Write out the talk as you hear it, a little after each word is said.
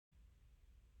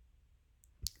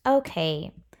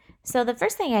Okay, so the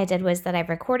first thing I did was that I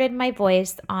recorded my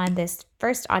voice on this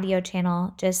first audio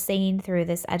channel, just singing through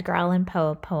this Edgar Allan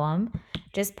Poe poem,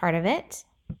 just part of it.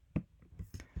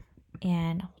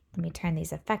 And let me turn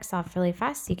these effects off really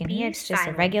fast so you can hear it's just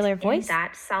a regular voice. In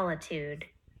that solitude.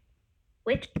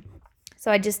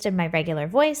 So I just did my regular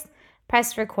voice,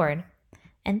 pressed record.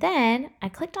 And then I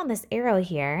clicked on this arrow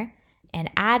here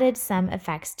and added some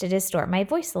effects to distort my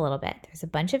voice a little bit. There's a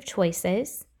bunch of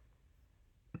choices.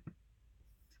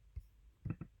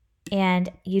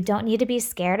 And you don't need to be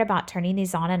scared about turning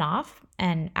these on and off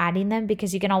and adding them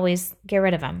because you can always get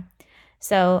rid of them.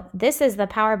 So this is the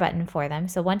power button for them.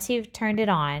 So once you've turned it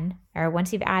on, or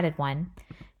once you've added one,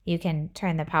 you can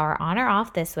turn the power on or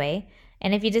off this way.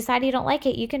 And if you decide you don't like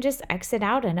it, you can just exit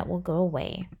out and it will go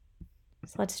away.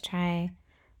 So let's try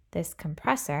this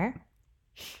compressor.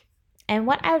 And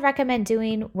what I would recommend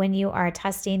doing when you are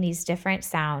testing these different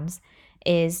sounds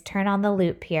is turn on the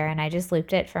loop here, and I just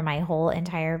looped it for my whole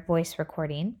entire voice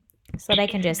recording so that I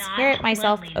can just hear it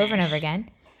myself over and over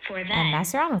again and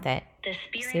mess around with it.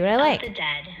 See what I like. The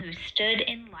dead who stood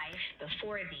in life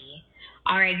before thee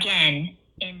are again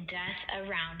in death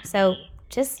around so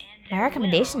just my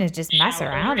recommendation is just mess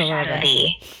around a little bit.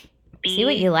 See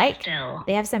what you like. Still.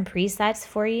 They have some presets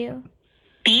for you.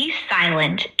 Be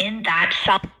silent in that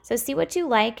So see what you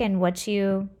like and what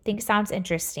you think sounds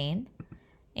interesting.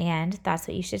 And that's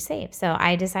what you should save. So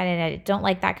I decided I don't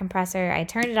like that compressor. I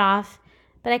turned it off,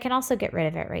 but I can also get rid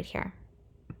of it right here.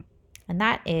 And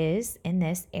that is in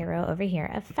this arrow over here,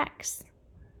 effects.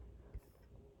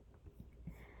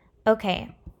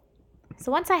 Okay,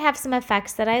 so once I have some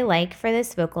effects that I like for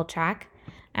this vocal track,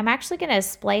 I'm actually going to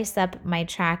splice up my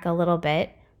track a little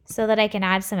bit so that I can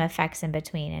add some effects in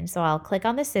between. And so I'll click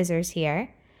on the scissors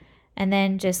here and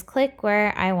then just click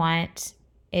where I want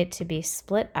it to be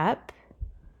split up.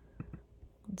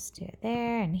 Let's do it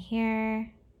there and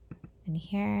here and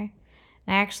here.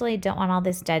 And I actually don't want all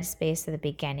this dead space at the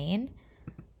beginning,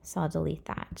 so I'll delete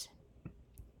that.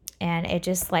 And it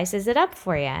just slices it up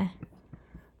for you.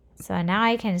 So now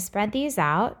I can spread these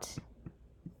out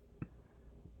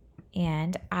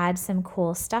and add some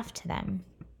cool stuff to them.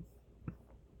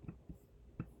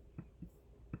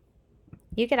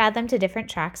 You could add them to different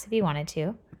tracks if you wanted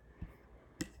to.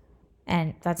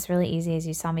 And that's really easy, as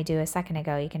you saw me do a second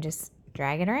ago. You can just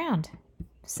drag it around.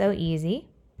 So easy.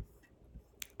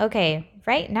 Okay,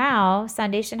 right now,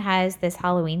 Soundation has this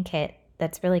Halloween kit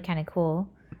that's really kind of cool.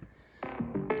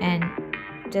 And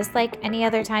just like any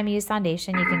other time you use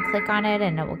Soundation, you can click on it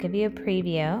and it will give you a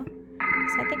preview.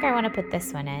 So I think I want to put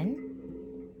this one in.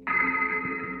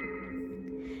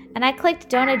 And I clicked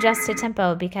Don't Adjust to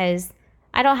Tempo because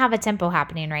I don't have a tempo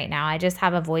happening right now. I just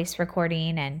have a voice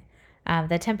recording, and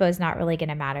the tempo is not really going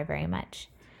to matter very much.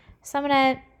 So I'm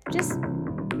going to just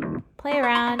play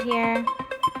around here.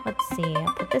 Let's see.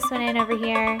 I'll put this one in over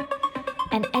here.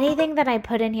 And anything that I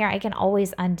put in here, I can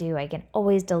always undo. I can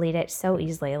always delete it so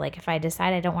easily. Like if I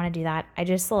decide I don't want to do that, I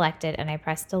just select it and I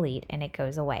press delete and it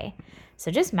goes away.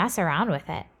 So just mess around with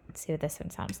it. Let's see what this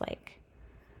one sounds like.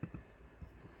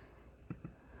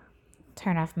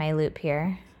 Turn off my loop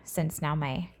here, since now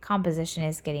my composition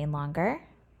is getting longer.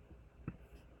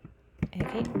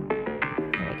 Okay,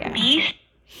 here we go.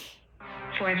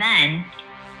 For then,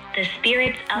 the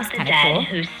spirits of the dead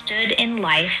who stood in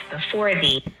life before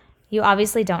thee. You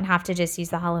obviously don't have to just use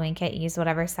the Halloween kit. Use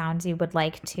whatever sounds you would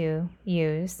like to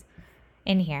use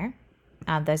in here.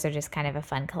 Those are just kind of a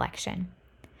fun collection.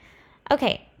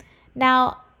 Okay,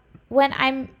 now when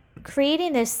I'm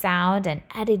creating this sound and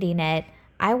editing it,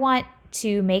 I want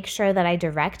to make sure that I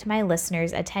direct my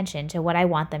listeners' attention to what I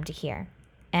want them to hear.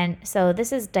 And so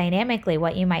this is dynamically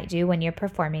what you might do when you're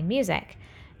performing music.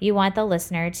 You want the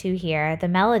listener to hear the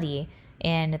melody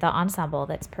in the ensemble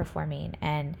that's performing,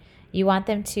 and you want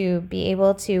them to be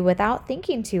able to, without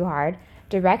thinking too hard,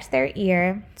 direct their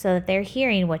ear so that they're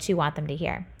hearing what you want them to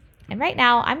hear. And right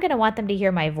now, I'm going to want them to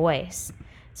hear my voice.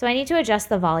 So I need to adjust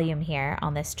the volume here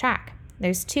on this track.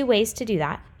 There's 2 ways to do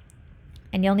that,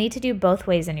 and you'll need to do both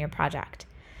ways in your project.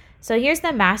 So here's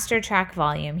the master track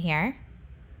volume here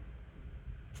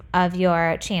of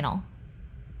your channel.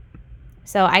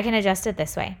 So I can adjust it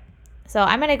this way. So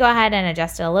I'm going to go ahead and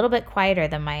adjust it a little bit quieter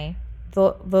than my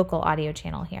vocal audio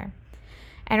channel here.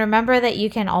 And remember that you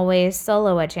can always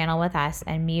solo a channel with us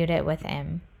and mute it with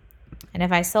M. And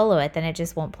if I solo it, then it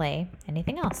just won't play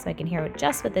anything else. So I can hear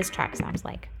just what this track sounds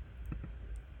like.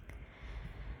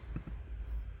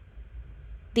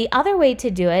 The other way to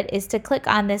do it is to click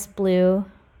on this blue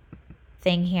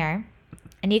thing here.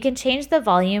 And you can change the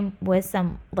volume with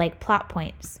some like plot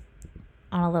points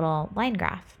on a little line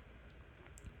graph.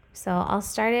 So I'll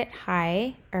start it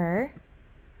higher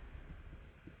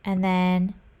And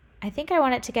then I think I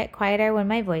want it to get quieter when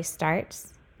my voice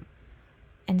starts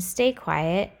and stay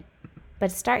quiet,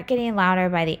 but start getting louder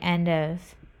by the end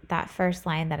of that first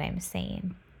line that I'm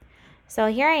saying. So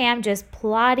here I am just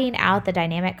plotting out the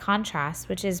dynamic contrast,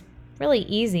 which is really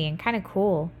easy and kind of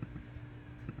cool.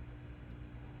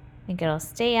 I think it'll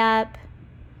stay up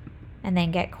and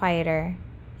then get quieter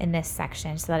in this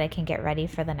section so that I can get ready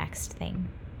for the next thing.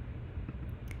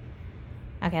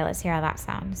 Okay, let's hear how that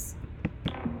sounds.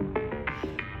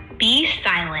 Be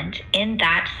silent in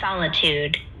that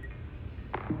solitude.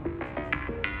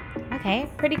 Okay,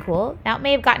 pretty cool. Now it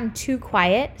may have gotten too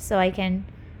quiet, so I can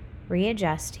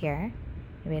readjust here.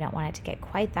 Maybe I don't want it to get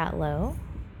quite that low.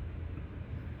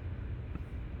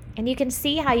 And you can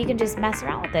see how you can just mess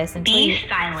around with this until you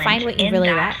find what you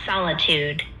really like.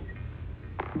 Solitude.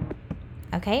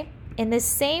 Okay, in the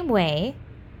same way,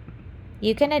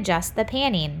 you can adjust the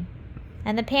panning.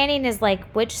 And the panning is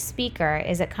like, which speaker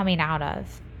is it coming out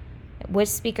of? Which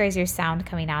speaker is your sound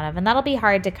coming out of? And that'll be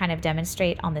hard to kind of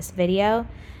demonstrate on this video,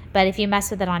 but if you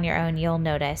mess with it on your own, you'll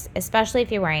notice, especially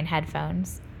if you're wearing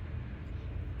headphones.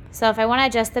 So if I want to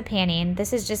adjust the panning,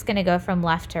 this is just going to go from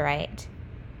left to right.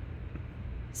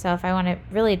 So if I want to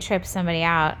really trip somebody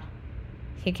out,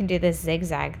 you can do this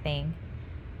zigzag thing.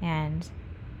 And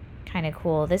kind of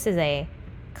cool. This is a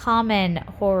common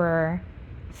horror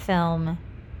film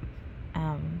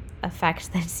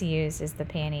effect that's used, is the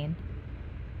panning.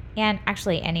 And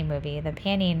actually any movie, the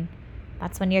panning,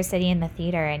 that's when you're sitting in the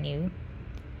theater and you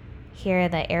hear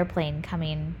the airplane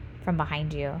coming from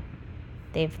behind you.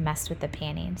 They've messed with the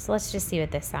panning. So let's just see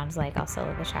what this sounds like. I'll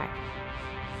solo the track.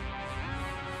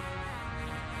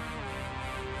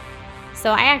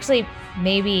 So I actually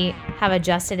maybe have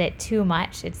adjusted it too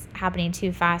much. It's happening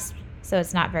too fast, so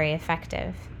it's not very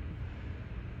effective.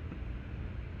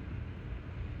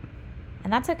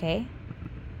 And that's okay.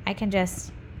 I can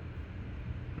just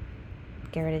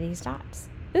get rid of these dots.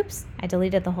 Oops, I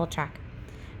deleted the whole track.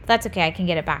 But that's okay, I can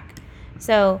get it back.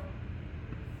 So,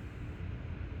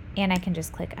 and I can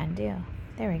just click undo.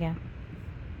 There we go.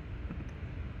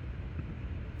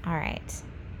 All right.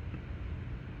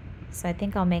 So I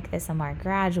think I'll make this a more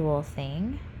gradual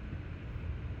thing.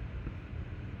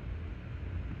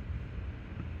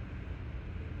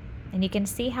 And you can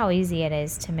see how easy it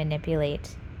is to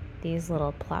manipulate these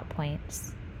little plot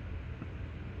points.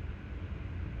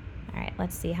 All right,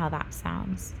 let's see how that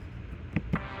sounds.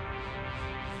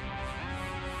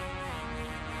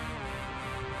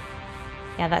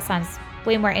 Yeah, that sounds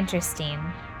way more interesting,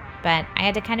 but I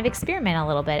had to kind of experiment a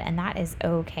little bit, and that is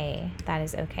okay. That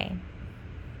is okay.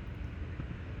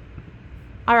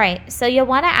 All right, so you'll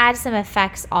want to add some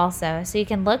effects also. So you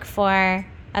can look for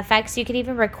effects. You could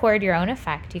even record your own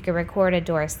effect. You could record a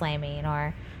door slamming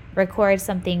or record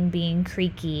something being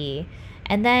creaky.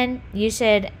 And then you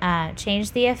should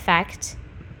change the effect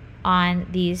on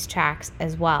these tracks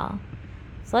as well.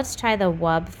 So let's try the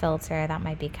wub filter. That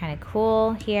might be kind of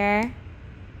cool here.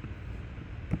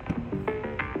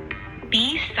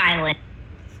 Be silent.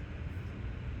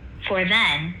 For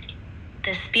then,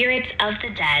 the spirits of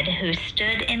the dead who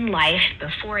stood in life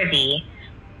before thee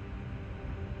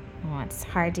Oh, it's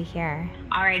hard to hear.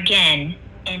 are again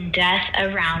in death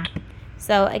around.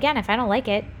 So again, if I don't like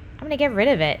it, I'm going to get rid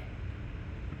of it.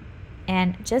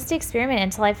 And just experiment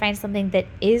until I find something that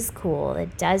is cool.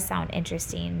 It does sound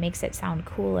interesting, makes it sound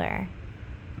cooler.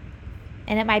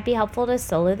 And it might be helpful to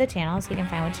solo the channel so you can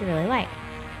find what you really like.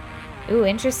 Ooh,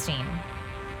 interesting.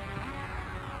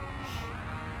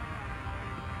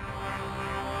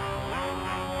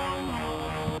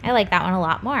 I like that one a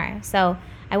lot more. So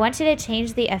I want you to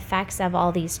change the effects of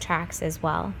all these tracks as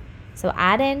well. So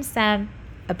add in some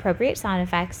appropriate sound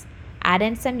effects, add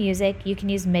in some music. You can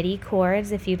use MIDI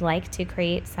chords if you'd like to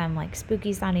create some like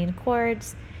spooky sounding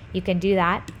chords. You can do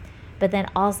that, but then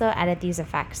also edit these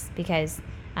effects because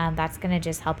that's going to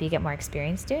just help you get more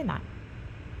experience doing that.